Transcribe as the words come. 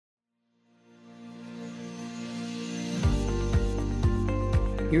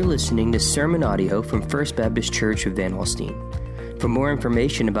You're listening to sermon audio from First Baptist Church of Van Alstyne. For more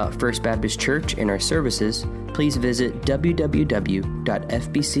information about First Baptist Church and our services, please visit www.fbcva.com.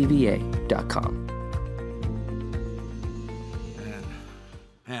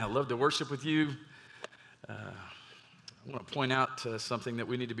 Man, I love to worship with you. I want to point out something that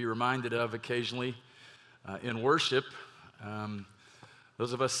we need to be reminded of occasionally in worship.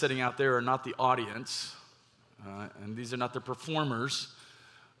 Those of us sitting out there are not the audience, and these are not the performers.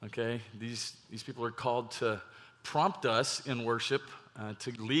 Okay, these people are called to prompt us in worship,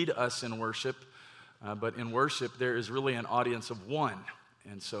 to lead us in worship. But in worship, there is really an audience of one,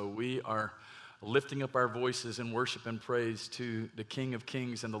 and so we are lifting up our voices in worship and praise to the King of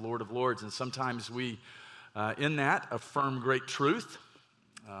Kings and the Lord of Lords. And sometimes we, in that, affirm great truth.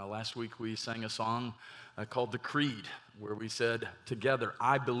 Last week we sang a song called The Creed, where we said together,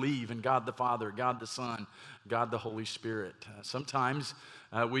 I believe in God the Father, God the Son, God the Holy Spirit. Sometimes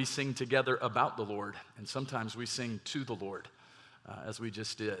we sing together about the Lord, and sometimes we sing to the Lord, as we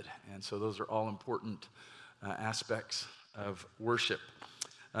just did. And so those are all important aspects of worship.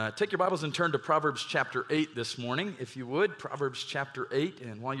 Take your Bibles and turn to Proverbs chapter 8 this morning, if you would. Proverbs chapter 8,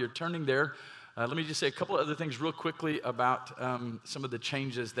 and while you're turning there, let me just say a couple of other things real quickly about some of the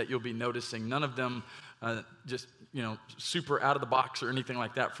changes that you'll be noticing. None of them just, super out of the box or anything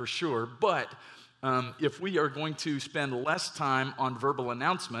like that for sure, but if we are going to spend less time on verbal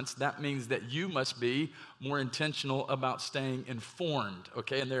announcements, that means that you must be more intentional about staying informed,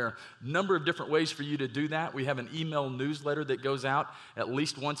 okay? And there are a number of different ways for you to do that. We have an email newsletter that goes out at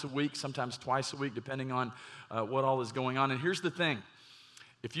least once a week, sometimes twice a week, depending on what all is going on. And here's the thing.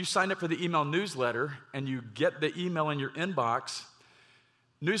 If you sign up for the email newsletter and you get the email in your inbox,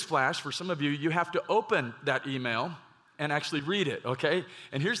 newsflash, for some of you, you have to open that email and actually read it, okay?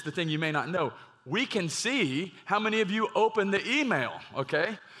 And here's the thing you may not know. We can see how many of you open the email,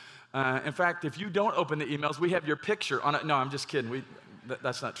 okay? In fact, if you don't open the emails, we have your picture on it. No, I'm just kidding.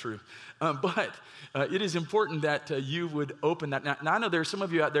 That's not true. But it is important that you would open that. Now, I know there are some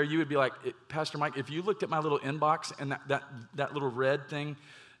of you out there, you would be like, Pastor Mike, if you looked at my little inbox and that little red thing,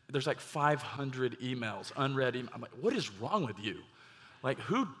 there's like 500 emails, unread emails. I'm like, what is wrong with you? Like,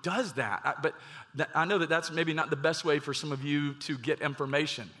 who does that? But I know that that's maybe not the best way for some of you to get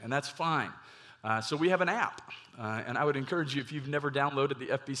information, and that's fine. So we have an app, and I would encourage you, if you've never downloaded the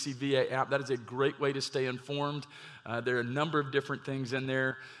FBCVA app, that is a great way to stay informed. There are a number of different things in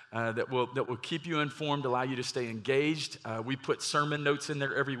there that will keep you informed, allow you to stay engaged. We put sermon notes in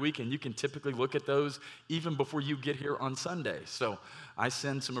there every week, and you can typically look at those even before you get here on Sunday. So I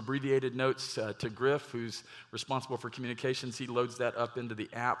send some abbreviated notes to Griff, who's responsible for communications. He loads that up into the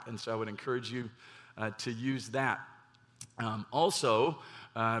app, and so I would encourage you to use that. Also,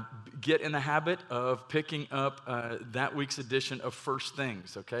 get in the habit of picking up that week's edition of First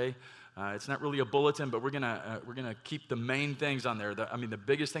Things, okay? It's not really a bulletin, but we're gonna keep the main things on there. The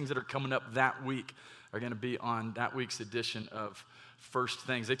biggest things that are coming up that week are gonna be on that week's edition of First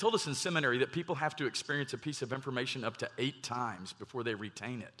Things. They told us in seminary that people have to experience a piece of information up to 8 times before they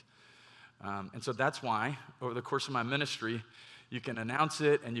retain it. And so that's why, over the course of my ministry, you can announce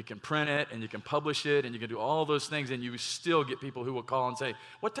it, and you can print it, and you can publish it, and you can do all those things, and you still get people who will call and say,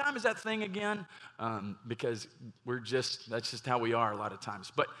 what time is that thing again? Because that's just how we are a lot of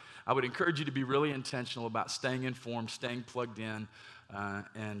times. But I would encourage you to be really intentional about staying informed, staying plugged in,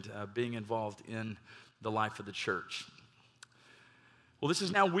 and being involved in the life of the church. Well, this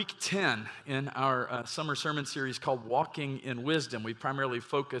is now week 10 in our summer sermon series called Walking in Wisdom. We primarily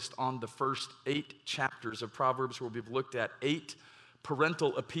focused on the first 8 chapters of Proverbs, where we've looked at 8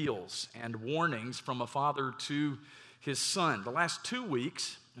 parental appeals and warnings from a father to his son. The last 2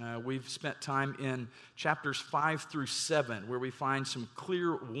 weeks, we've spent time in chapters 5 through 7, where we find some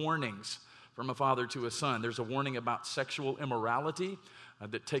clear warnings from a father to a son. There's a warning about sexual immorality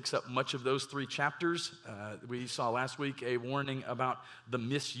that takes up much of those 3 chapters. We saw last week a warning about the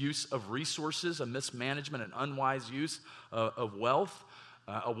misuse of resources, a mismanagement and unwise use of wealth,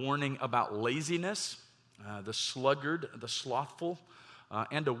 a warning about laziness, the sluggard, the slothful,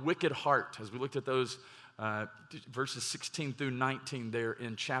 and a wicked heart. As we looked at those verses 16 through 19 there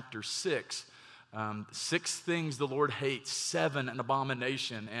in chapter 6, 6 things the Lord hates, 7 an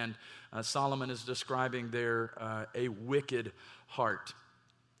abomination, and Solomon is describing there a wicked heart.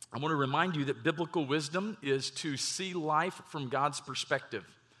 I want to remind you that biblical wisdom is to see life from God's perspective.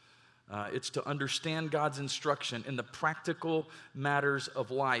 It's to understand God's instruction in the practical matters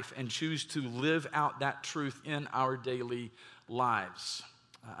of life and choose to live out that truth in our daily lives.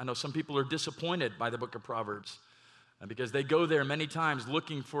 I know some people are disappointed by the book of Proverbs. because they go there many times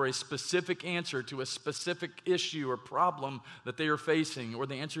looking for a specific answer to a specific issue or problem that they are facing, or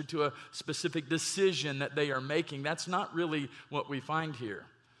the answer to a specific decision that they are making. That's not really what we find here.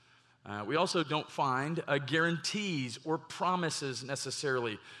 We also don't find guarantees or promises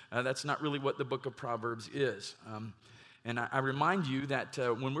necessarily. That's not really what the book of Proverbs is. And I remind you that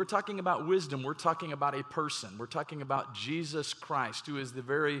when we're talking about wisdom, we're talking about a person. We're talking about Jesus Christ, who is the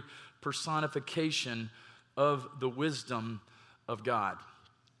very personification of the wisdom of God.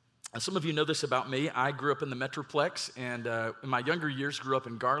 Some of you know this about me. I grew up in the Metroplex, and in my younger years grew up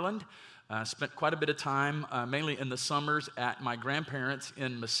in Garland. Spent quite a bit of time, mainly in the summers, at my grandparents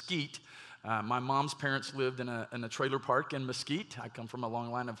in Mesquite. My mom's parents lived in a trailer park in Mesquite. I come from a long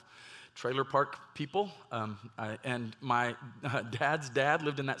line of trailer park people, and my dad's dad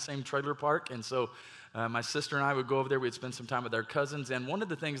lived in that same trailer park, and so my sister and I would go over there. We'd spend some time with our cousins, and one of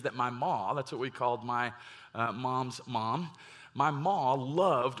the things that my ma, that's what we called my mom's mom, my ma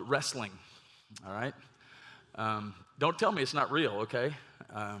loved wrestling, all right? Don't tell me it's not real, okay?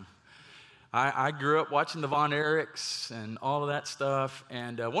 I grew up watching the Von Erichs and all of that stuff,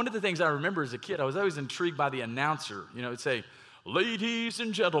 and one of the things I remember as a kid, I was always intrigued by the announcer. You know, it'd say, "Ladies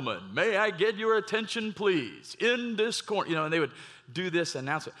and gentlemen, may I get your attention, please, in this corner," you know, and they would do this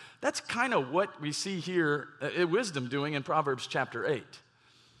announcement. That's kind of what we see here, wisdom doing in Proverbs chapter 8.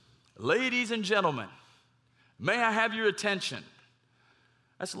 "Ladies and gentlemen, may I have your attention?"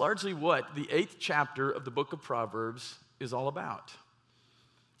 That's largely what the 8th chapter of the book of Proverbs is all about.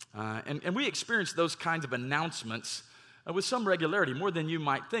 And we experience those kinds of announcements with some regularity, more than you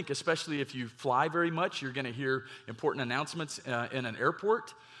might think, especially if you fly very much. You're going to hear important announcements in an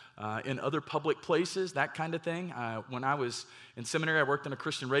airport, in other public places, that kind of thing. When I was in seminary, I worked on a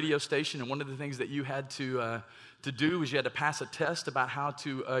Christian radio station, and one of the things that you had to do was you had to pass a test about how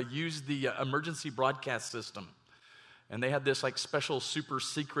to use the emergency broadcast system. And they had this like special super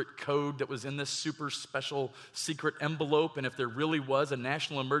secret code that was in this super special secret envelope. And if there really was a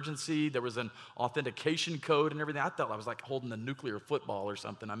national emergency, there was an authentication code and everything. I thought I was like holding a nuclear football or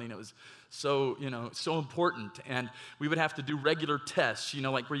something. I mean, it was so, so important. And we would have to do regular tests,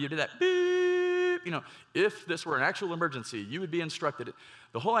 like where you did that beep, if this were an actual emergency, you would be instructed.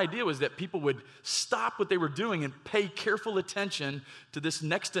 The whole idea was that people would stop what they were doing and pay careful attention to this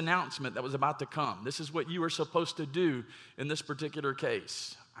next announcement that was about to come. This is what you are supposed to do in this particular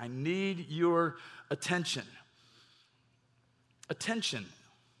case. I need your attention. Attention.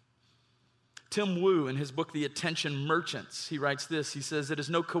 Tim Wu, in his book, The Attention Merchants, he writes this. He says, "It is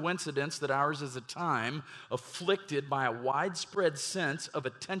no coincidence that ours is a time afflicted by a widespread sense of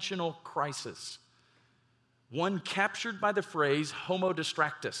attentional crisis. One captured by the phrase homo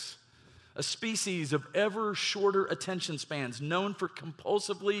distractus, a species of ever shorter attention spans known for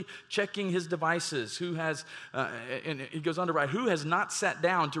compulsively checking his devices, who has, and he goes on to write, who has not sat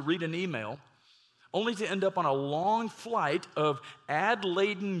down to read an email only to end up on a long flight of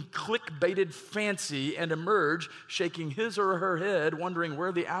ad-laden, click-baited fancy and emerge shaking his or her head, wondering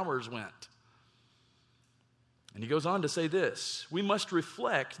where the hours went." And he goes on to say this: "We must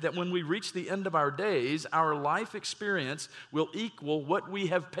reflect that when we reach the end of our days, our life experience will equal what we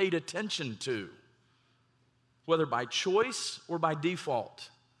have paid attention to, whether by choice or by default."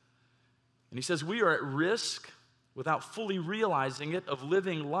 And he says we are at risk, without fully realizing it, of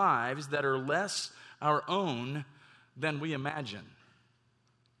living lives that are less our own than we imagine.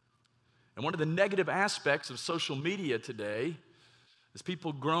 And one of the negative aspects of social media today is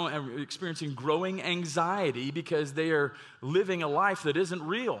people experiencing growing anxiety because they are living a life that isn't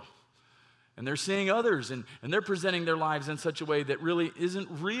real. And they're seeing others, and they're presenting their lives in such a way that really isn't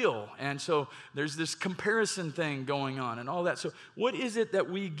real. And so there's this comparison thing going on and all that. So what is it that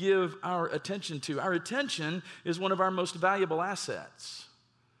we give our attention to? Our attention is one of our most valuable assets.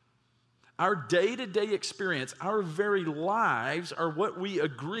 Our day-to-day experience, our very lives are what we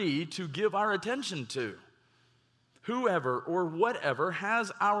agree to give our attention to. Whoever or whatever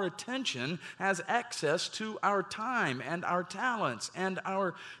has our attention has access to our time and our talents and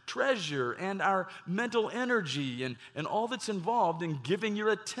our treasure and our mental energy and all that's involved in giving your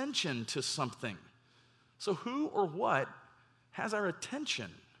attention to something. So who or what has our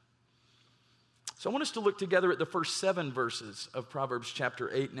attention? So I want us to look together at the first 7 verses of Proverbs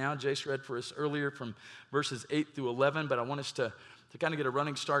chapter 8 now. Jace read for us earlier from verses 8 through 11, but I want us to kind of get a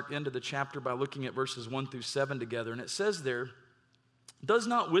running start into the chapter by looking at verses 1 through 7 together. And it says there, "Does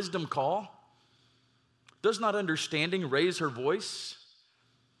not wisdom call? Does not understanding raise her voice?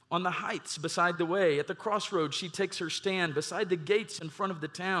 On the heights beside the way, at the crossroads she takes her stand, beside the gates in front of the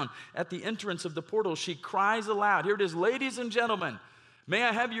town, at the entrance of the portal she cries aloud." Here it is, "Ladies and gentlemen, may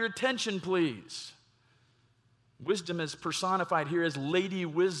I have your attention, please? Wisdom is personified here as Lady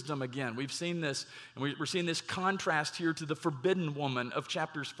Wisdom again. We've seen this, and we're seeing this contrast here to the forbidden woman of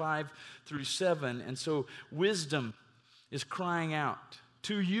chapters 5 through 7. And so wisdom is crying out,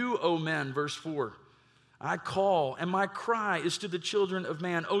 "To you, O men," verse 4, "I call, and my cry is to the children of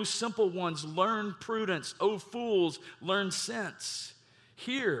man. O simple ones, learn prudence. O fools, learn sense.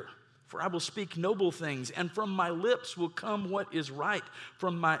 Hear, for I will speak noble things, and from my lips will come what is right.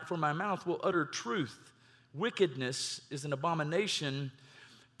 From my mouth will utter truth. Wickedness is an abomination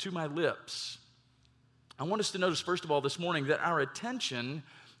to my lips." I want us to notice, first of all, this morning, that our attention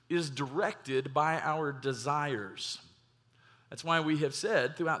is directed by our desires. That's why we have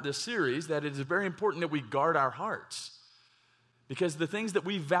said throughout this series that it is very important that we guard our hearts. Because the things that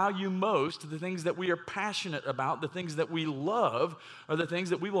we value most, the things that we are passionate about, the things that we love, are the things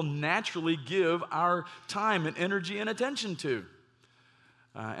that we will naturally give our time and energy and attention to.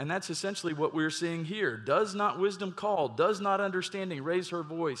 And that's essentially what we're seeing here. Does not wisdom call? Does not understanding raise her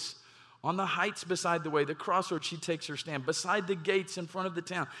voice? On the heights beside the way, the crossroads, she takes her stand. Beside the gates in front of the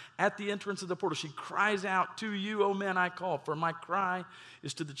town, at the entrance of the portal, she cries out, "To you, O men, I call, for my cry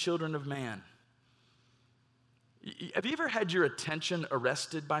is to the children of man." Have you ever had your attention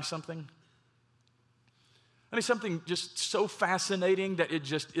arrested by something? I mean, something just so fascinating that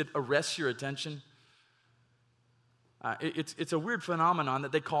it arrests your attention. It's a weird phenomenon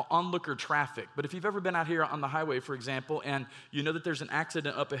that they call onlooker traffic. But if you've ever been out here on the highway, for example, and you know that there's an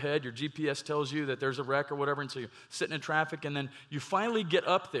accident up ahead, your GPS tells you that there's a wreck or whatever, and so you're sitting in traffic, and then you finally get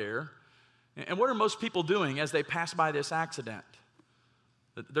up there, and what are most people doing as they pass by this accident?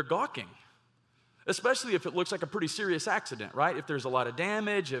 They're gawking. Especially if it looks like a pretty serious accident, right? If there's a lot of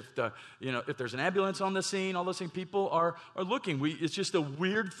damage, if there's an ambulance on the scene, all those things, people are looking. It's just a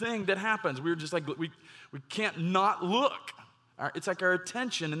weird thing that happens. We're just like, we can't not look. It's like our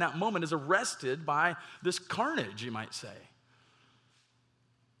attention in that moment is arrested by this carnage, you might say.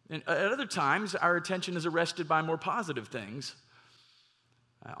 And at other times, our attention is arrested by more positive things.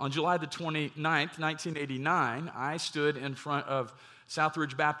 On July the 29th, 1989, I stood in front of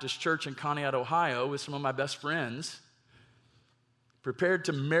Southridge Baptist Church in Conneaut, Ohio, with some of my best friends, prepared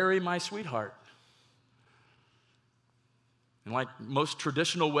to marry my sweetheart. And like most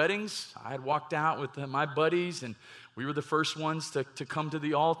traditional weddings, I had walked out with my buddies, and we were the first ones to come to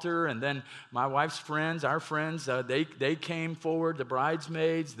the altar. And then my wife's friends, our friends, they came forward, the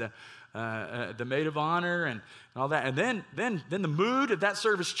bridesmaids, the maid of honor, and all that. And then the mood of that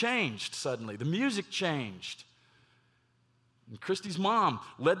service changed suddenly. The music changed. And Christy's mom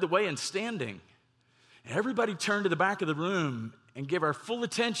led the way in standing. And everybody turned to the back of the room and gave our full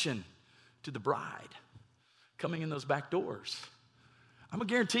attention to the bride coming in those back doors. I'm going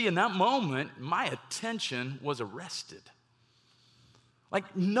to guarantee you in that moment, my attention was arrested.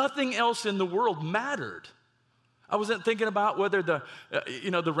 Like nothing else in the world mattered. I wasn't thinking about whether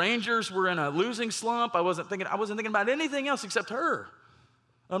the Rangers were in a losing slump. I wasn't thinking about anything else except her.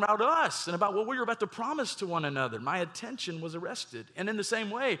 About us and about what we were about to promise to one another. My attention was arrested. And in the same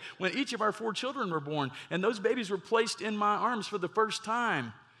way, when each of our 4 children were born and those babies were placed in my arms for the first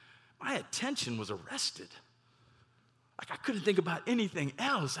time, my attention was arrested. Like I couldn't think about anything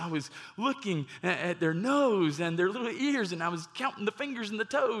else. I was looking at their nose and their little ears, and I was counting the fingers and the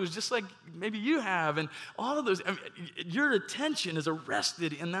toes, just like maybe you have. And all of those, your attention is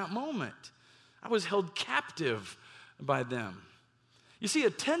arrested in that moment. I was held captive by them. You see,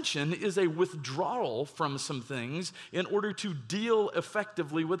 attention is a withdrawal from some things in order to deal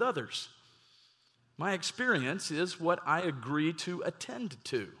effectively with others. My experience is what I agree to attend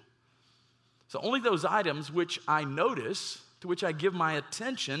to. So only those items which I notice, to which I give my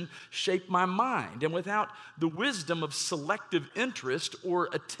attention, shape my mind. And without the wisdom of selective interest or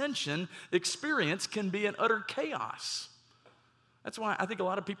attention, experience can be an utter chaos. That's why I think a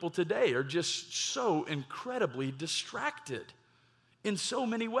lot of people today are just so incredibly distracted in so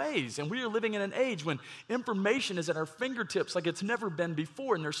many ways. And we are living in an age when information is at our fingertips like it's never been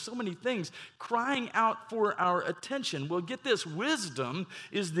before, and there's so many things crying out for our attention. Well, get this, wisdom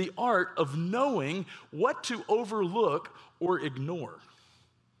is the art of knowing what to overlook or ignore.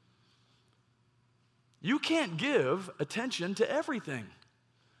 You can't give attention to everything.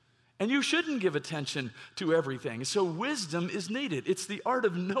 And you shouldn't give attention to everything. So wisdom is needed. It's the art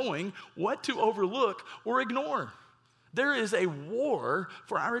of knowing what to overlook or ignore. There is a war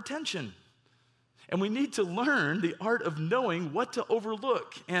for our attention. And we need to learn the art of knowing what to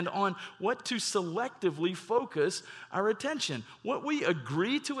overlook and on what to selectively focus our attention. What we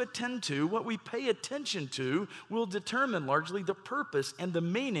agree to attend to, what we pay attention to, will determine largely the purpose and the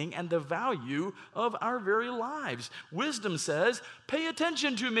meaning and the value of our very lives. Wisdom says, pay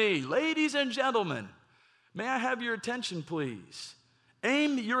attention to me, ladies and gentlemen. May I have your attention, please?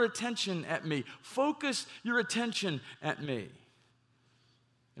 Aim your attention at me. Focus your attention at me.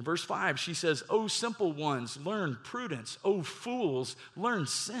 In verse 5, she says, O simple ones, learn prudence. O fools, learn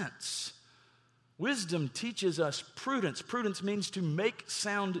sense. Wisdom teaches us prudence. Prudence means to make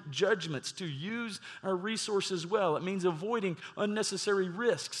sound judgments, to use our resources well. It means avoiding unnecessary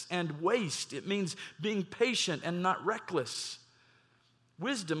risks and waste. It means being patient and not reckless.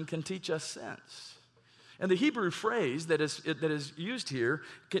 Wisdom can teach us sense. And the Hebrew phrase that is used here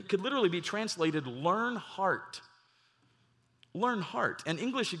could literally be translated, learn heart. Learn heart. An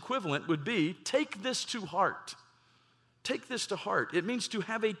English equivalent would be, take this to heart. Take this to heart. It means to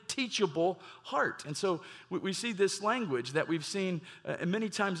have a teachable heart. And so we see this language that we've seen many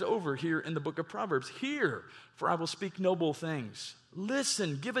times over here in the book of Proverbs. Hear, for I will speak noble things.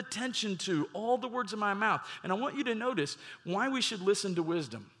 Listen, give attention to all the words of my mouth. And I want you to notice why we should listen to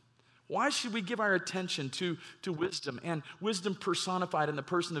wisdom. Why should we give our attention to wisdom and wisdom personified in the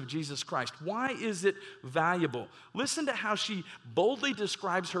person of Jesus Christ? Why is it valuable? Listen to how she boldly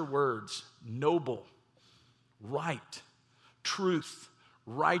describes her words. Noble, right, truth,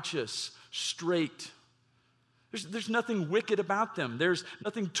 righteous, straight. There's nothing wicked about them. There's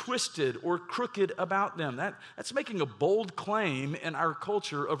nothing twisted or crooked about them. That's making a bold claim in our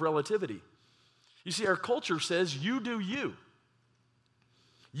culture of relativity. You see, our culture says, you do you.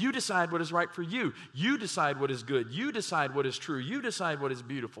 You decide what is right for you. You decide what is good. You decide what is true. You decide what is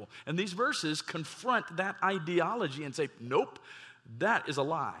beautiful. And these verses confront that ideology and say, nope, that is a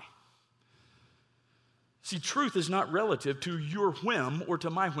lie. See, truth is not relative to your whim or to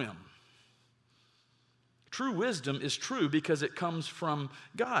my whim. True wisdom is true because it comes from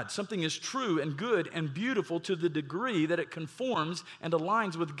God. Something is true and good and beautiful to the degree that it conforms and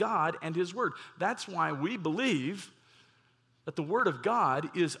aligns with God and His Word. That's why we believe that the Word of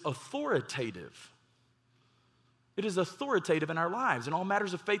God is authoritative. It is authoritative in our lives. In all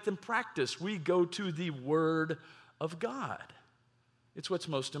matters of faith and practice, we go to the Word of God. It's what's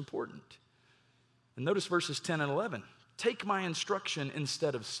most important. And notice verses 10 and 11. Take my instruction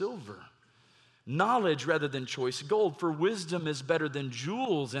instead of silver, knowledge rather than choice gold, for wisdom is better than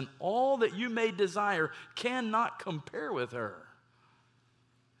jewels, and all that you may desire cannot compare with her.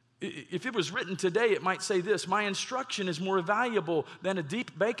 If it was written today, it might say this: my instruction is more valuable than a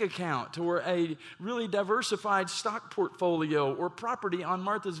deep bank account or a really diversified stock portfolio or property on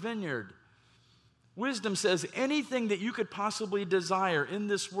Martha's Vineyard. Wisdom says anything that you could possibly desire in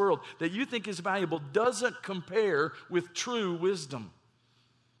this world that you think is valuable doesn't compare with true wisdom.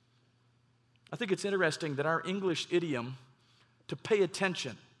 I think it's interesting that our English idiom to pay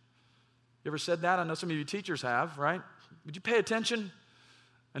attention. You ever said that? I know some of you teachers have, right? Would you pay attention?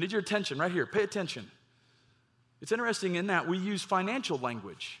 I need your attention right here. Pay attention. It's interesting in that we use financial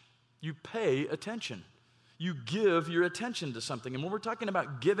language. You pay attention. You give your attention to something. And when we're talking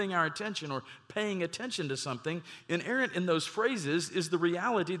about giving our attention or paying attention to something, inherent in those phrases is the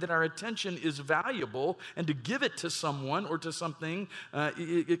reality that our attention is valuable, and to give it to someone or to something,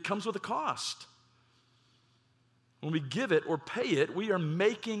 it comes with a cost. When we give it or pay it, we are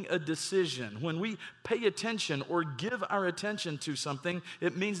making a decision. When we pay attention or give our attention to something,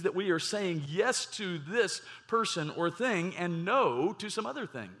 it means that we are saying yes to this person or thing and no to some other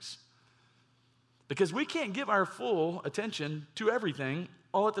things. Because we can't give our full attention to everything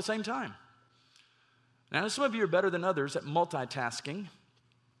all at the same time. Now, some of you are better than others at multitasking,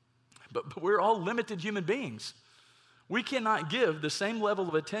 but we're all limited human beings. We cannot give the same level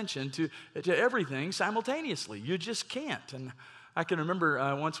of attention to everything simultaneously. You just can't. And I can remember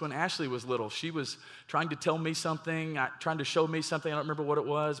once when Ashley was little, she was trying to tell me something, trying to show me something. I don't remember what it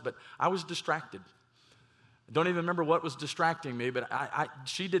was, but I was distracted. I don't even remember what was distracting me, but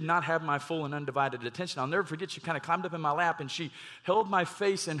she did not have my full and undivided attention. I'll never forget, she kind of climbed up in my lap and she held my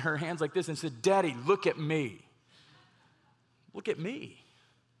face in her hands like this and said, "Daddy, look at me. Look at me."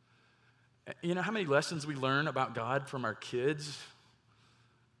 You know how many lessons we learn about God from our kids?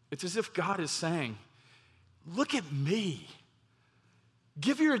 It's as if God is saying, look at me.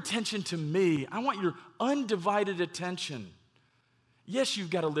 Give your attention to me. I want your undivided attention. Yes,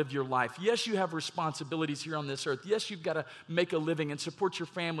 you've got to live your life. Yes, you have responsibilities here on this earth. Yes, you've got to make a living and support your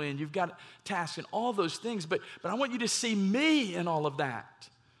family, and you've got tasks and all those things, but I want you to see me in all of that.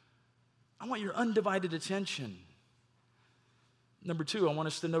 I want your undivided attention. Number two, I want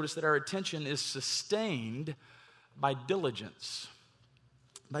us to notice that our attention is sustained by diligence.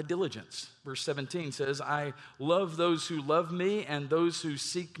 By diligence. Verse 17 says, I love those who love me, and those who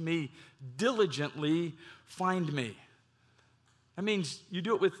seek me diligently find me. That means you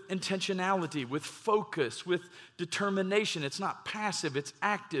do it with intentionality, with focus, with determination. It's not passive, it's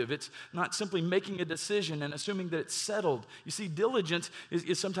active. It's not simply making a decision and assuming that it's settled. You see, diligence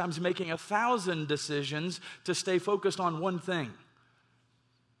is sometimes making 1,000 decisions to stay focused on one thing.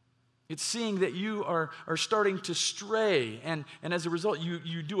 It's seeing that you are starting to stray, and as a result,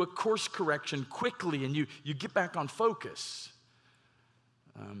 you do a course correction quickly, and you get back on focus.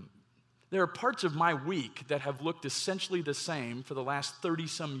 There are parts of my week that have looked essentially the same for the last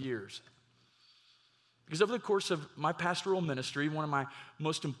 30-some years. Because over the course of my pastoral ministry, one of my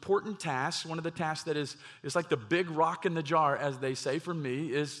most important tasks, one of the tasks that is like the big rock in the jar, as they say for me,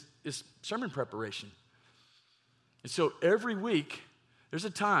 is sermon preparation. And so every week, there's a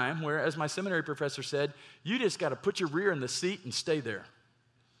time where, as my seminary professor said, you just got to put your rear in the seat and stay there.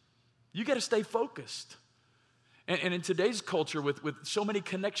 You got to stay focused. And in today's culture, with so many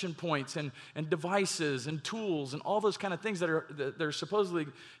connection points and devices and tools and all those kind of things that are supposedly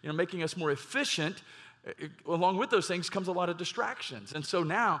making us more efficient, along with those things comes a lot of distractions. And so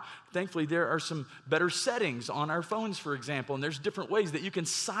now, thankfully, there are some better settings on our phones, for example, and there's different ways that you can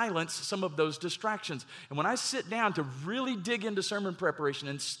silence some of those distractions. And when I sit down to really dig into sermon preparation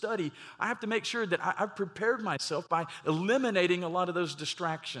and study, I have to make sure that I've prepared myself by eliminating a lot of those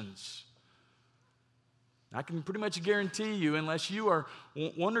distractions. I can pretty much guarantee you, unless you are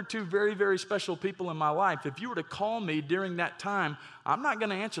one or two very, very special people in my life, if you were to call me during that time, I'm not going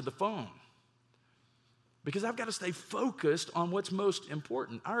to answer the phone because I've got to stay focused on what's most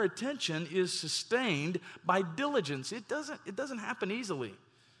important. Our attention is sustained by diligence. It doesn't happen easily.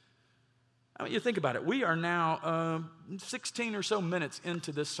 I mean, you think about it. We are now 16 or so minutes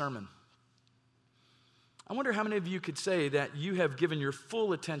into this sermon. I wonder how many of you could say that you have given your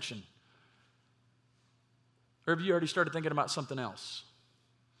full attention. Or have you already started thinking about something else?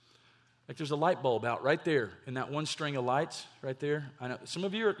 Like there's a light bulb out right there in that one string of lights right there. I know some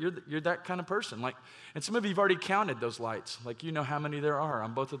of you you're that kind of person. And some of you have already counted those lights. Like you know how many there are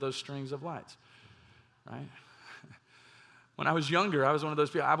on both of those strings of lights, right? When I was younger, I was one of those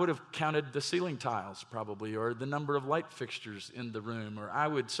people. I would have counted the ceiling tiles probably, or the number of light fixtures in the room, or I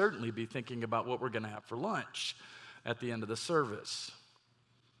would certainly be thinking about what we're going to have for lunch at the end of the service.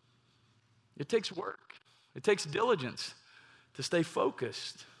 It takes work. It takes diligence to stay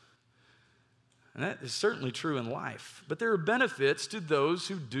focused. And that is certainly true in life. But there are benefits to those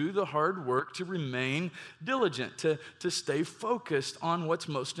who do the hard work to remain diligent, to stay focused on what's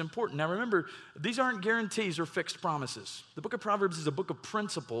most important. Now remember, these aren't guarantees or fixed promises. The book of Proverbs is a book of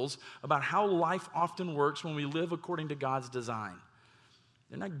principles about how life often works when we live according to God's design.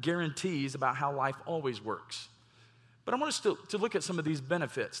 They're not guarantees about how life always works. But I want us to look at some of these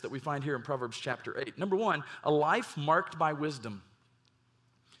benefits that we find here in Proverbs chapter 8. Number one, a life marked by wisdom.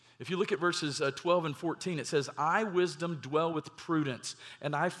 If you look at verses 12 and 14, it says, I, wisdom, dwell with prudence,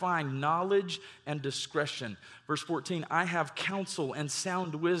 and I find knowledge and discretion. Verse 14, I have counsel and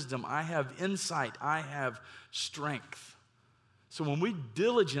sound wisdom. I have insight. I have strength. So when we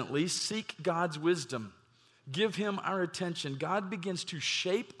diligently seek God's wisdom, give him our attention, God begins to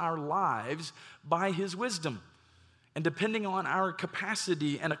shape our lives by his wisdom. And depending on our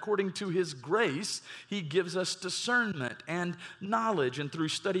capacity and according to his grace, he gives us discernment and knowledge. And through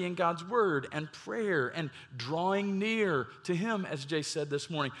studying God's word and prayer and drawing near to him, as Jay said this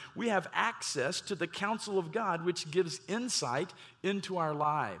morning, we have access to the counsel of God, which gives insight into our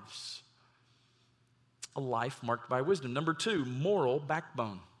lives. A life marked by wisdom. Number two, moral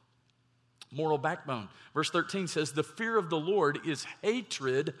backbone. Moral backbone. Verse 13 says, the fear of the Lord is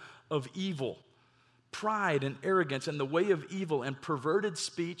hatred of evil. Pride and arrogance and the way of evil and perverted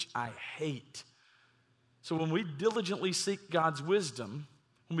speech I hate. So when we diligently seek God's wisdom,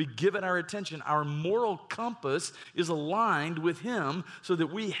 when we give it our attention, our moral compass is aligned with him so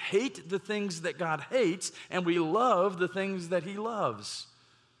that we hate the things that God hates and we love the things that he loves.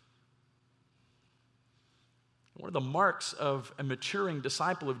 One of the marks of a maturing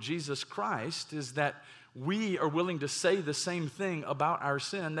disciple of Jesus Christ is that we are willing to say the same thing about our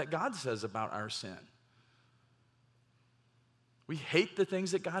sin that God says about our sin. We hate the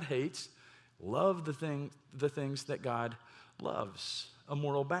things that God hates, love the things that God loves, a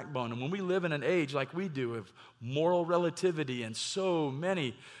moral backbone. And when we live in an age like we do of moral relativity and so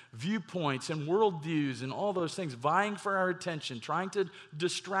many viewpoints and worldviews and all those things vying for our attention, trying to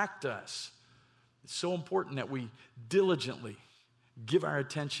distract us, it's so important that we diligently give our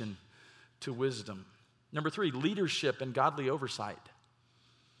attention to wisdom. Number three, leadership and godly oversight.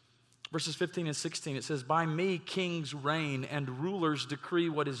 Verses 15 and 16, it says, by me kings reign and rulers decree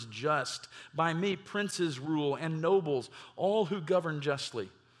what is just. By me princes rule and nobles, all who govern justly.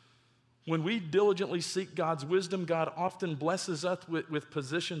 When we diligently seek God's wisdom, God often blesses us with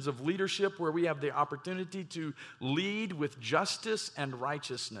positions of leadership where we have the opportunity to lead with justice and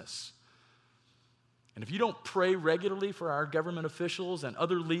righteousness. And if you don't pray regularly for our government officials and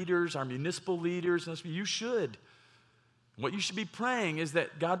other leaders, our municipal leaders, you should. What you should be praying is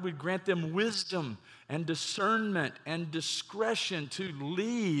that God would grant them wisdom and discernment and discretion to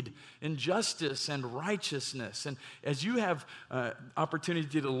lead in justice and righteousness. And as you have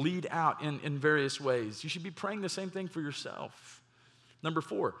opportunity to lead out in various ways, you should be praying the same thing for yourself. Number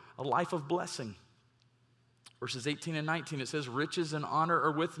 4, a life of blessing. Verses 18 and 19, it says, riches and honor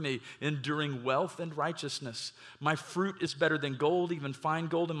are with me, enduring wealth and righteousness. My fruit is better than gold, even fine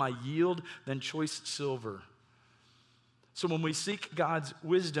gold, and my yield than choice silver. So when we seek God's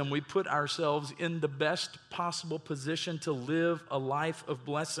wisdom, we put ourselves in the best possible position to live a life of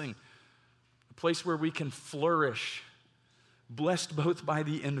blessing, a place where we can flourish, blessed both by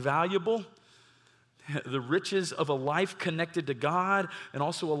the invaluable, the riches of a life connected to God, and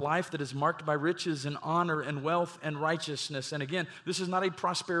also a life that is marked by riches and honor and wealth and righteousness. And again, this is not a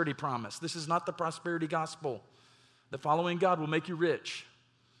prosperity promise. This is not the prosperity gospel. That following God will make you rich.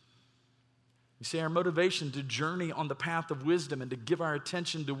 You see, our motivation to journey on the path of wisdom and to give our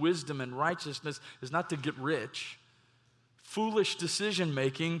attention to wisdom and righteousness is not to get rich. Foolish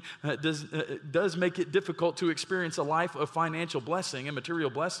decision-making does make it difficult to experience a life of financial blessing and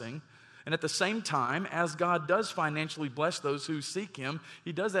material blessing. And at the same time, as God does financially bless those who seek Him,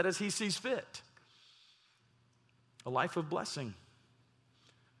 He does that as He sees fit. A life of blessing.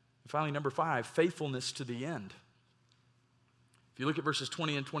 And finally, number 5, faithfulness to the end. If you look at verses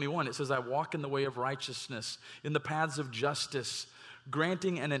 20 and 21, it says, I walk in the way of righteousness, in the paths of justice,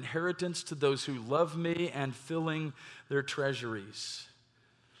 granting an inheritance to those who love me and filling their treasuries.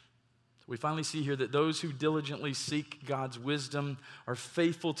 We finally see here that those who diligently seek God's wisdom are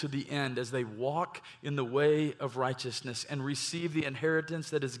faithful to the end as they walk in the way of righteousness and receive the inheritance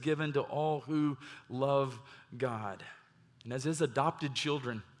that is given to all who love God. And as His adopted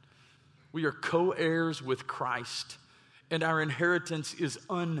children, we are co-heirs with Christ, and our inheritance is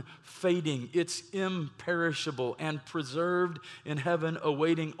unfading. It's imperishable and preserved in heaven,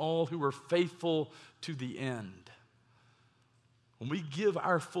 awaiting all who are faithful to the end. When we give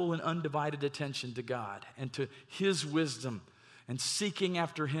our full and undivided attention to God and to His wisdom and seeking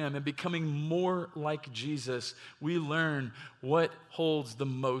after Him and becoming more like Jesus, we learn what holds the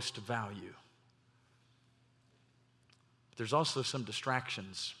most value. But there's also some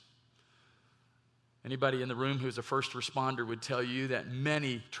distractions. Anybody in the room who's a first responder would tell you that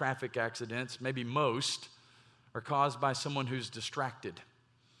many traffic accidents, maybe most, are caused by someone who's distracted.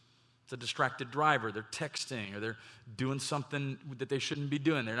 It's a distracted driver. They're texting or they're doing something that they shouldn't be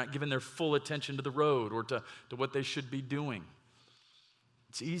doing. They're not giving their full attention to the road or to what they should be doing.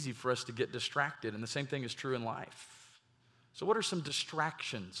 It's easy for us to get distracted, and the same thing is true in life. So what are some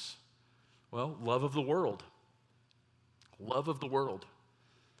distractions? Well, love of the world. Love of the world.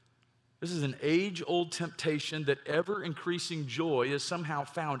 This is an age-old temptation that ever-increasing joy is somehow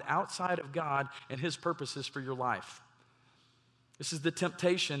found outside of God and His purposes for your life. This is the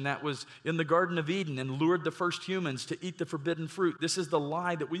temptation that was in the Garden of Eden and lured the first humans to eat the forbidden fruit. This is the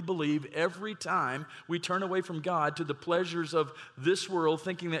lie that we believe every time we turn away from God to the pleasures of this world,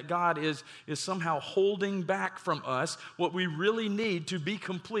 thinking that God is somehow holding back from us what we really need to be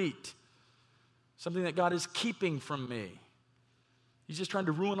complete. Something that God is keeping from me. He's just trying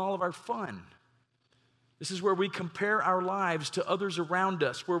to ruin all of our fun. This is where we compare our lives to others around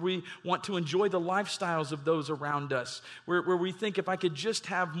us, where we want to enjoy the lifestyles of those around us, where we think if I could just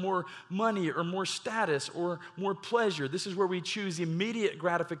have more money or more status or more pleasure. This is where we choose immediate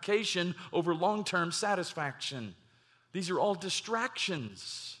gratification over long-term satisfaction. These are all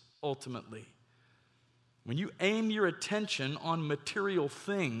distractions, ultimately. When you aim your attention on material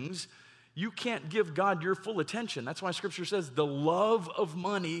things, you can't give God your full attention. That's why Scripture says the love of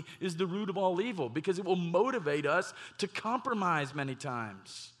money is the root of all evil, because it will motivate us to compromise many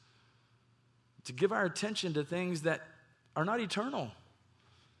times, to give our attention to things that are not eternal.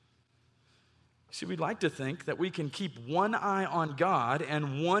 See, we'd like to think that we can keep one eye on God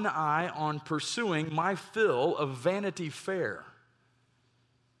and one eye on pursuing my fill of Vanity Fair.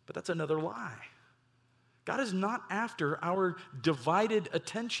 But that's another lie. God is not after our divided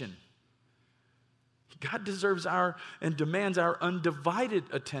attention. God deserves our and demands our undivided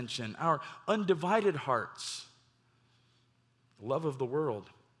attention, our undivided hearts. The love of the world.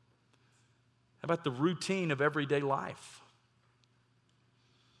 How about the routine of everyday life?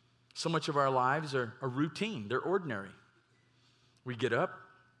 So much of our lives are routine. They're ordinary. We get up,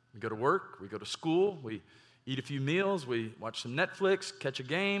 we go to work, we go to school, we eat a few meals, we watch some Netflix, catch a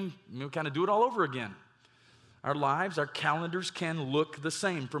game, we kind of do it all over again. Our lives, our calendars can look the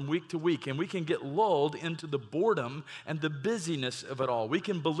same from week to week, and we can get lulled into the boredom and the busyness of it all. We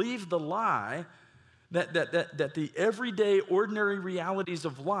can believe the lie that the everyday, ordinary realities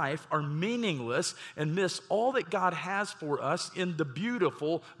of life are meaningless and miss all that God has for us in the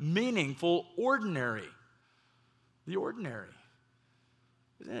beautiful, meaningful, ordinary. The ordinary.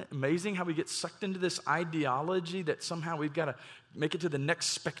 Isn't it amazing how we get sucked into this ideology that somehow we've got to make it to the next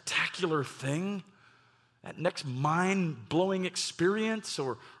spectacular thing? That next mind-blowing experience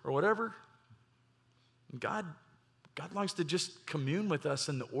or whatever. God longs to just commune with us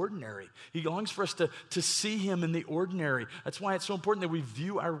in the ordinary. He longs for us to see him in the ordinary. That's why it's so important that we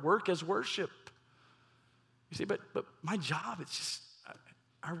view our work as worship. You see, but my job, it's just,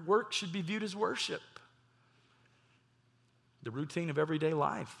 our work should be viewed as worship. The routine of everyday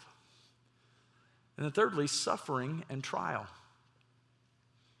life. And then thirdly, suffering and trial.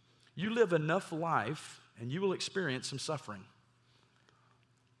 You live enough life and you will experience some suffering.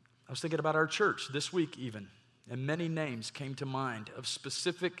 I was thinking about our church this week even, and many names came to mind of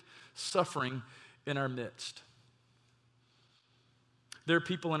specific suffering in our midst. There are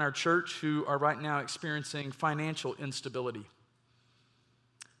people in our church who are right now experiencing financial instability.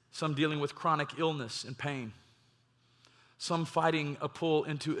 Some dealing with chronic illness and pain. Some fighting a pull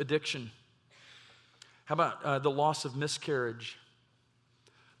into addiction. How about the loss of miscarriage?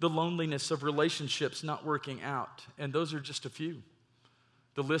 The loneliness of relationships not working out. And those are just a few.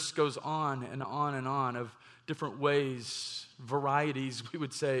 The list goes on and on and on of different ways, varieties, we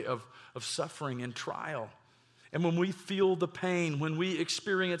would say, of suffering and trial. And when we feel the pain, when we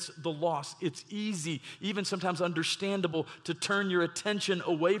experience the loss, it's easy, even sometimes understandable, to turn your attention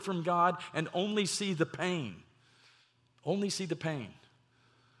away from God and only see the pain. Only see the pain.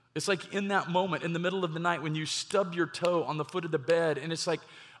 It's like in that moment, in the middle of the night, when you stub your toe on the foot of the bed, and it's like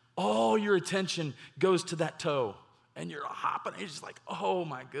all your attention goes to that toe, and you're hopping. It's just like, oh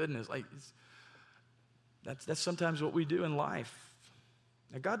my goodness! Like that's sometimes what we do in life.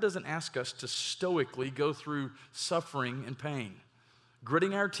 Now, God doesn't ask us to stoically go through suffering and pain,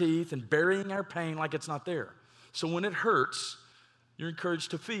 gritting our teeth and burying our pain like it's not there. So when it hurts, you're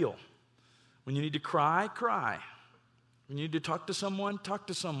encouraged to feel. When you need to cry, cry. When you need to talk to someone, talk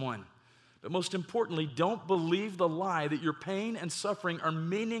to someone. But most importantly, don't believe the lie that your pain and suffering are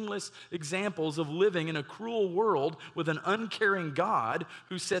meaningless examples of living in a cruel world with an uncaring God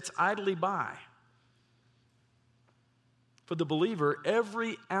who sits idly by. For the believer,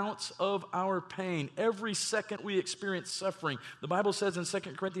 every ounce of our pain, every second we experience suffering, the Bible says in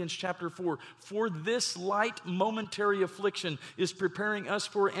 2 Corinthians chapter 4, for this light momentary affliction is preparing us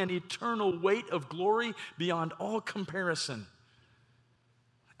for an eternal weight of glory beyond all comparison.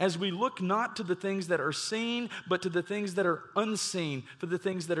 As we look not to the things that are seen, but to the things that are unseen. For the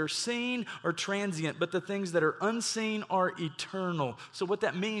things that are seen are transient, but the things that are unseen are eternal. So what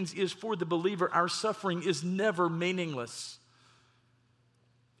that means is for the believer, our suffering is never meaningless.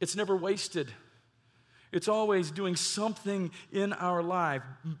 It's never wasted. It's always doing something in our life.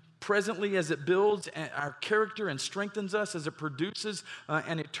 Presently, as it builds our character and strengthens us, as it produces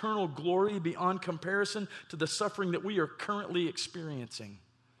an eternal glory beyond comparison to the suffering that we are currently experiencing.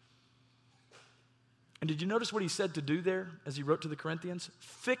 And did you notice what he said to do there as he wrote to the Corinthians?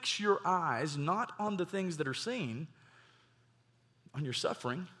 Fix your eyes not on the things that are seen, on your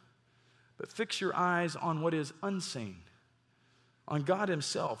suffering, but fix your eyes on what is unseen. On God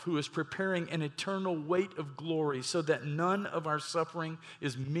himself, who is preparing an eternal weight of glory so that none of our suffering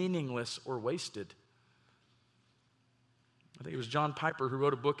is meaningless or wasted. I think it was John Piper who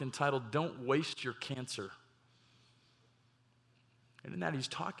wrote a book entitled, Don't Waste Your Cancer. And in that he's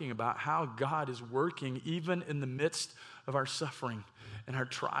talking about how God is working even in the midst of our suffering and our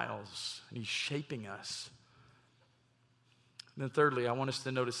trials, and he's shaping us. And then thirdly, I want us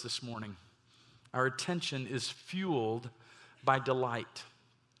to notice this morning, our attention is fueled by delight.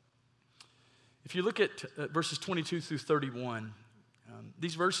 If you look at verses 22 through 31,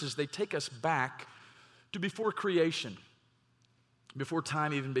 these verses, they take us back to before creation, before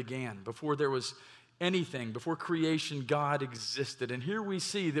time even began, before there was anything, before creation, God existed. And here we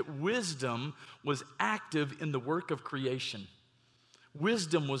see that wisdom was active in the work of creation.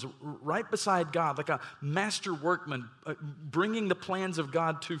 Wisdom was right beside God, like a master workman, bringing the plans of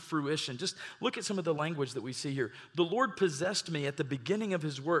God to fruition. Just look at some of the language that we see here. The Lord possessed me at the beginning of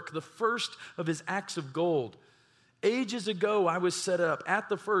his work, the first of his acts of gold. Ages ago I was set up at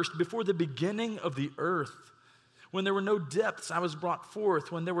the first, before the beginning of the earth. When there were no depths, I was brought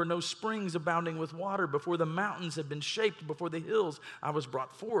forth. When there were no springs abounding with water, before the mountains had been shaped, before the hills, I was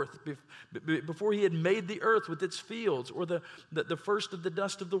brought forth. Before he had made the earth with its fields, or the first of the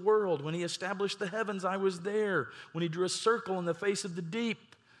dust of the world, when he established the heavens, I was there. When he drew a circle in the face of the deep.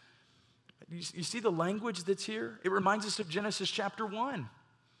 You see the language that's here? It reminds us of Genesis chapter 1.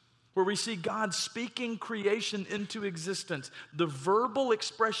 Where we see God speaking creation into existence, the verbal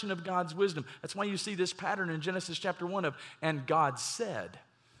expression of God's wisdom. That's why you see this pattern in Genesis chapter 1 of, and God said,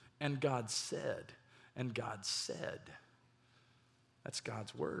 and God said, and God said. That's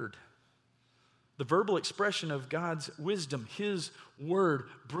God's word. The verbal expression of God's wisdom, his word,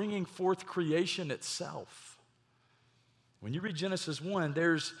 bringing forth creation itself. When you read Genesis 1,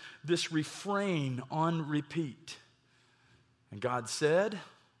 there's this refrain on repeat. And God said,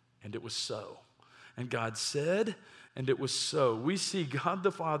 and it was so. And God said, and it was so. We see God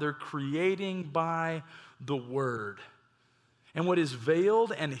the Father creating by the Word. And what is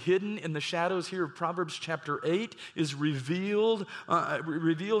veiled and hidden in the shadows here of Proverbs chapter 8 is revealed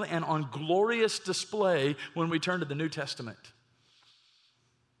and on glorious display when we turn to the New Testament.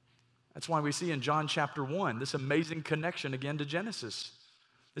 That's why we see in John chapter 1 this amazing connection again to Genesis.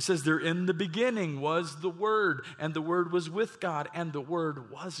 It says, there in the beginning was the Word, and the Word was with God, and the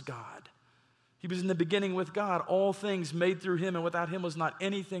Word was God. He was in the beginning with God. All things made through him, and without him was not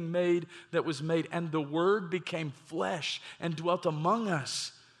anything made that was made. And the Word became flesh and dwelt among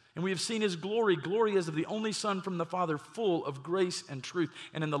us. And we have seen his glory, glory as of the only Son from the Father, full of grace and truth.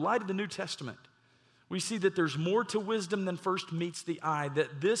 And in the light of the New Testament, we see that there's more to wisdom than first meets the eye,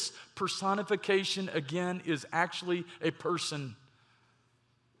 that this personification, again, is actually a person.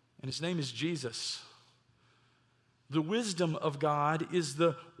 And his name is Jesus. The wisdom of God is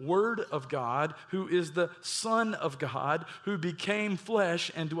the Word of God, who is the Son of God, who became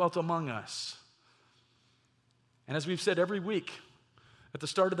flesh and dwelt among us. And as we've said every week, at the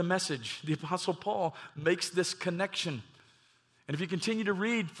start of the message, the Apostle Paul makes this connection. And if you continue to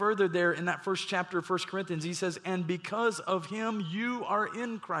read further there in that first chapter of 1 Corinthians, he says, and because of him you are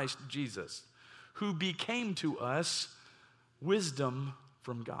in Christ Jesus, who became to us wisdom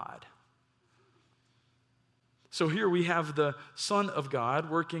from God. So here we have the Son of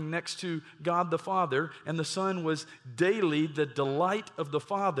God working next to God the Father, and the Son was daily the delight of the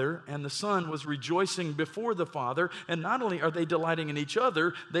Father, and the Son was rejoicing before the Father. And not only are they delighting in each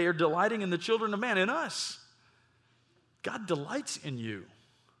other, they are delighting in the children of man, in us. God delights in you.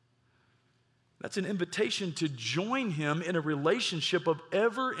 That's an invitation to join him in a relationship of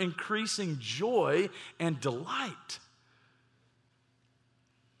ever-increasing joy and delight.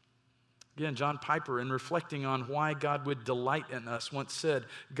 Again, John Piper, in reflecting on why God would delight in us, once said,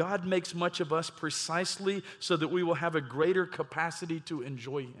 God makes much of us precisely so that we will have a greater capacity to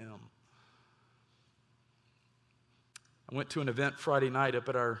enjoy him. I went to an event Friday night up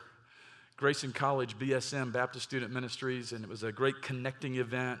at our Grayson College BSM, Baptist Student Ministries, and it was a great connecting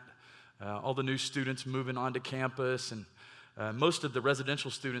event. All the new students moving onto campus, and most of the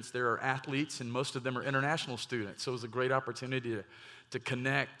residential students there are athletes, and most of them are international students. So it was a great opportunity to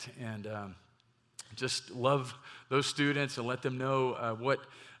connect and just love those students and let them know what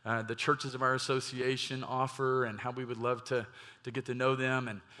the churches of our association offer and how we would love to get to know them.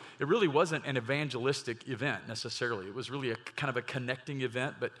 And it really wasn't an evangelistic event necessarily. It was really a kind of a connecting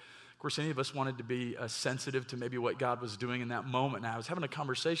event, but of course any of us wanted to be sensitive to maybe what God was doing in that moment. And I was having a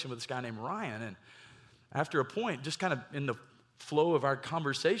conversation with this guy named Ryan, and after a point, just kind of in the flow of our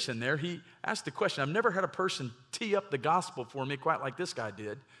conversation there, he asked the question. I've never had a person tee up the gospel for me quite like this guy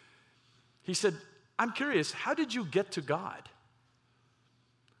did. He said, I'm curious, how did you get to God?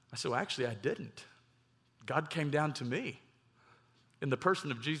 I said, well, actually, I didn't. God came down to me in the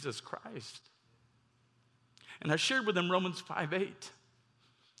person of Jesus Christ. And I shared with him Romans 5:8,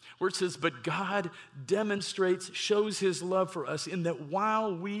 where it says, but God shows his love for us in that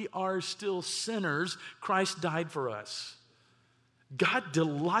while we are still sinners, Christ died for us. God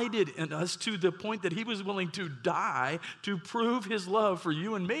delighted in us to the point that he was willing to die to prove his love for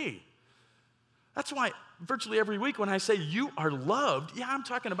you and me. That's why virtually every week when I say you are loved, yeah, I'm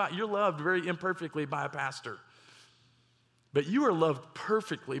talking about you're loved very imperfectly by a pastor. But you are loved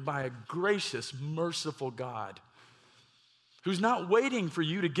perfectly by a gracious, merciful God who's not waiting for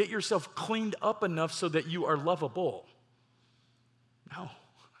you to get yourself cleaned up enough so that you are lovable. No.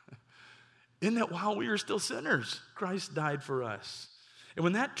 In that while we are still sinners, Christ died for us. And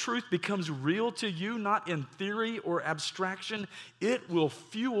when that truth becomes real to you, not in theory or abstraction, it will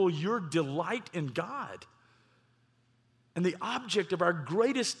fuel your delight in God. And the object of our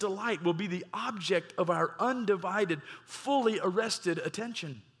greatest delight will be the object of our undivided, fully arrested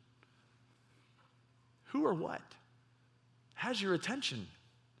attention. Who or what has your attention.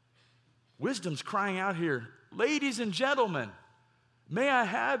 Wisdom's crying out here, ladies and gentlemen, may I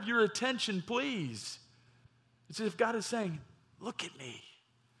have your attention, please? It's as if God is saying, look at me.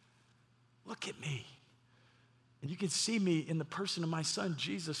 Look at me. And you can see me in the person of my son,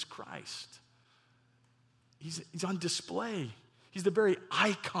 Jesus Christ. He's on display. He's the very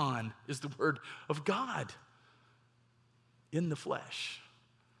icon, is the word of God, in the flesh.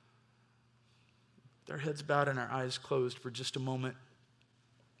 With our heads bowed and our eyes closed for just a moment.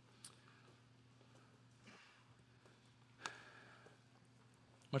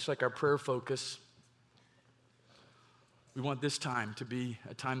 Much like our prayer focus, we want this time to be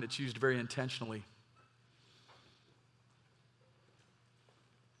a time that's used very intentionally.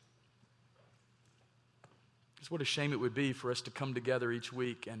 Because what a shame it would be for us to come together each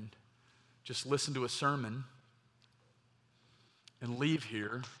week and just listen to a sermon and leave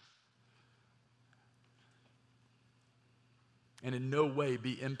here and in no way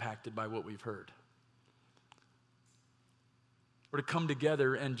be impacted by what we've heard. Or to come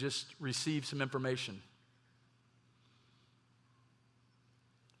together and just receive some information.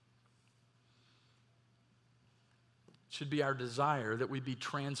 It should be our desire that we be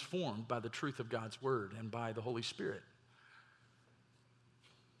transformed by the truth of God's word and by the Holy Spirit.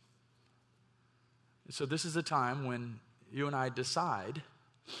 So this is a time when you and I decide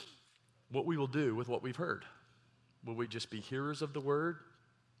what we will do with what we've heard. Will we just be hearers of the word,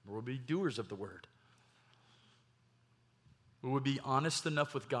 or will we be doers of the word? Will we be honest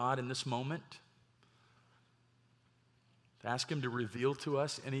enough with God in this moment to ask Him to reveal to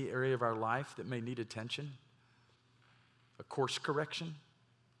us any area of our life that may need attention, a course correction?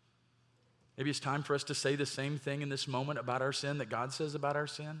 Maybe it's time for us to say the same thing in this moment about our sin that God says about our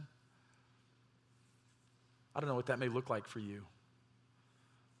sin. I don't know what that may look like for you.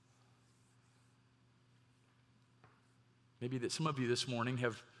 Maybe that some of you this morning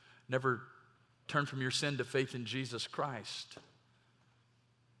have never turned from your sin to faith in Jesus Christ.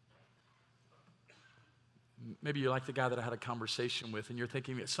 Maybe you're like the guy that I had a conversation with, and you're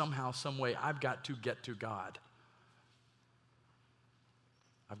thinking that somehow, some way, I've got to get to God.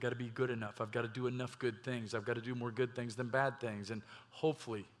 I've got to be good enough. I've got to do enough good things. I've got to do more good things than bad things. And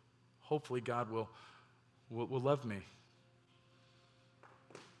hopefully God will love me.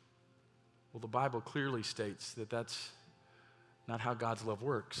 Well, the Bible clearly states that that's not how God's love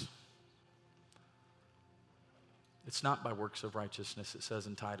works. It's not by works of righteousness, it says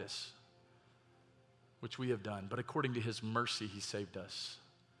in Titus, which we have done, but according to His mercy He saved us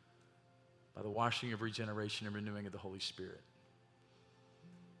by the washing of regeneration and renewing of the Holy Spirit.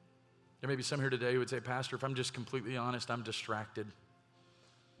 There may be some here today who would say, Pastor, if I'm just completely honest, I'm distracted.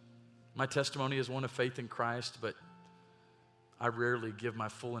 My testimony is one of faith in Christ, but I rarely give my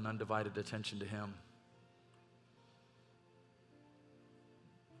full and undivided attention to Him.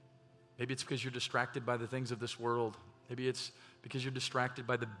 Maybe it's because you're distracted by the things of this world. Maybe it's because you're distracted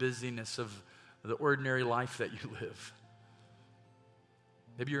by the busyness of the ordinary life that you live.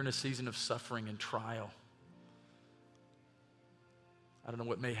 Maybe you're in a season of suffering and trial. I don't know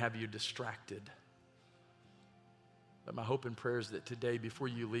what may have you distracted. But my hope and prayer is that today, before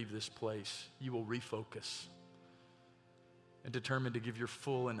you leave this place, you will refocus and determine to give your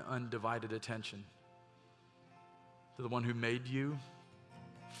full and undivided attention to the one who made you,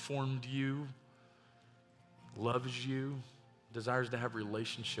 formed you, loves you, desires to have a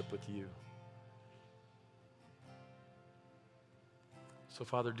relationship with you. So,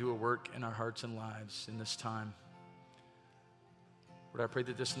 Father, do a work in our hearts and lives in this time. Lord, I pray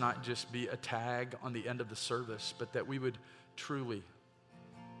that this not just be a tag on the end of the service, but that we would truly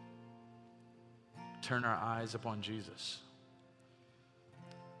turn our eyes upon Jesus.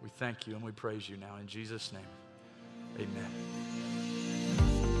 We thank you and we praise you now. In Jesus' name, amen.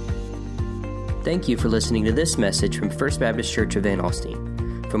 Thank you for listening to this message from First Baptist Church of Van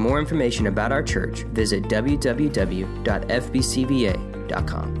Alstyne. For more information about our church, visit www.fbcva.com.